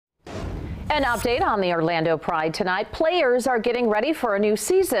An update on the Orlando Pride tonight. Players are getting ready for a new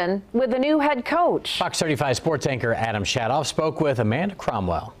season with a new head coach. Fox 35 sports anchor Adam Shadoff spoke with Amanda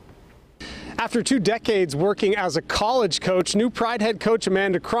Cromwell. After 2 decades working as a college coach, new Pride head coach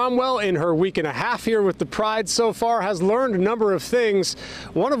Amanda Cromwell, in her week and a half here with the Pride so far, has learned a number of things,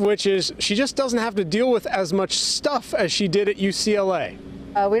 one of which is she just doesn't have to deal with as much stuff as she did at UCLA.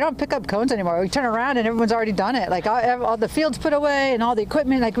 We don't pick up cones anymore. We turn around and everyone's already done it. Like all the field's put away and all the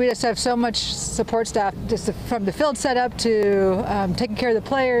equipment. Like we just have so much support staff, just from the field setup to taking care of the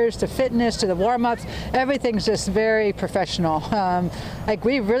players, to fitness, to the warm-ups. Everything's just very professional. Like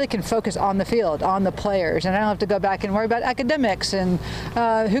we really can focus on the field, on the players, and I don't have to go back and worry about academics and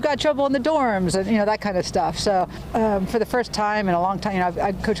who got trouble in the dorms and that kind of stuff. So for the first time in a long time,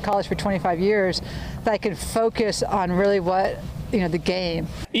 I've coached college for 25 years, that I can focus on really what the game.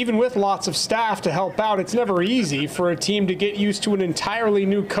 Even with lots of staff to help out, it's never easy for a team to get used to an entirely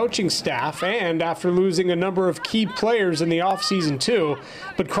new coaching staff, and after losing a number of key players in the offseason too.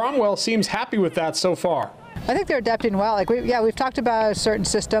 But Cromwell seems happy with that so far. I think they're adapting well. Like we've talked about a certain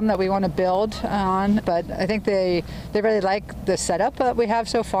system that we want to build on, but I think they really like the setup that we have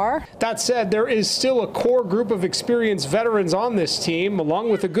so far. That said, there is still a core group of experienced veterans on this team, along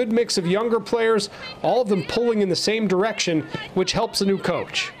with a good mix of younger players, all of them pulling in the same direction, which helps a new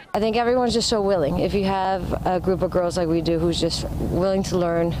coach. I think everyone's just so willing. If you have a group of girls like we do who's just willing to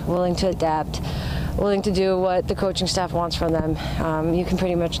learn, willing to adapt, willing to do what the coaching staff wants from them, you can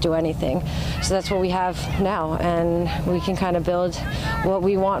pretty much do anything. So that's what we have now, and we can kind of build what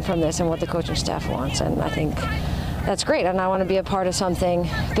we want from this and what the coaching staff wants, and I think that's great, and I want to be a part of something,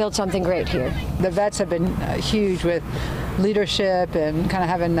 build something great here. The vets have been huge with leadership and kind of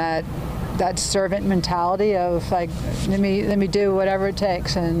having that servant mentality of like, let me do whatever it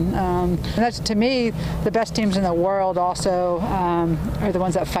takes, and that's, to me, the best teams in the world also are the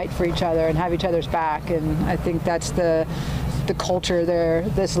ones that fight for each other and have each other's back, and I think that's the culture there.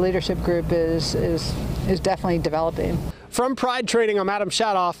 This leadership group is definitely developing. From Pride Training, I'm Adam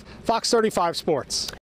Shadoff, Fox 35 Sports.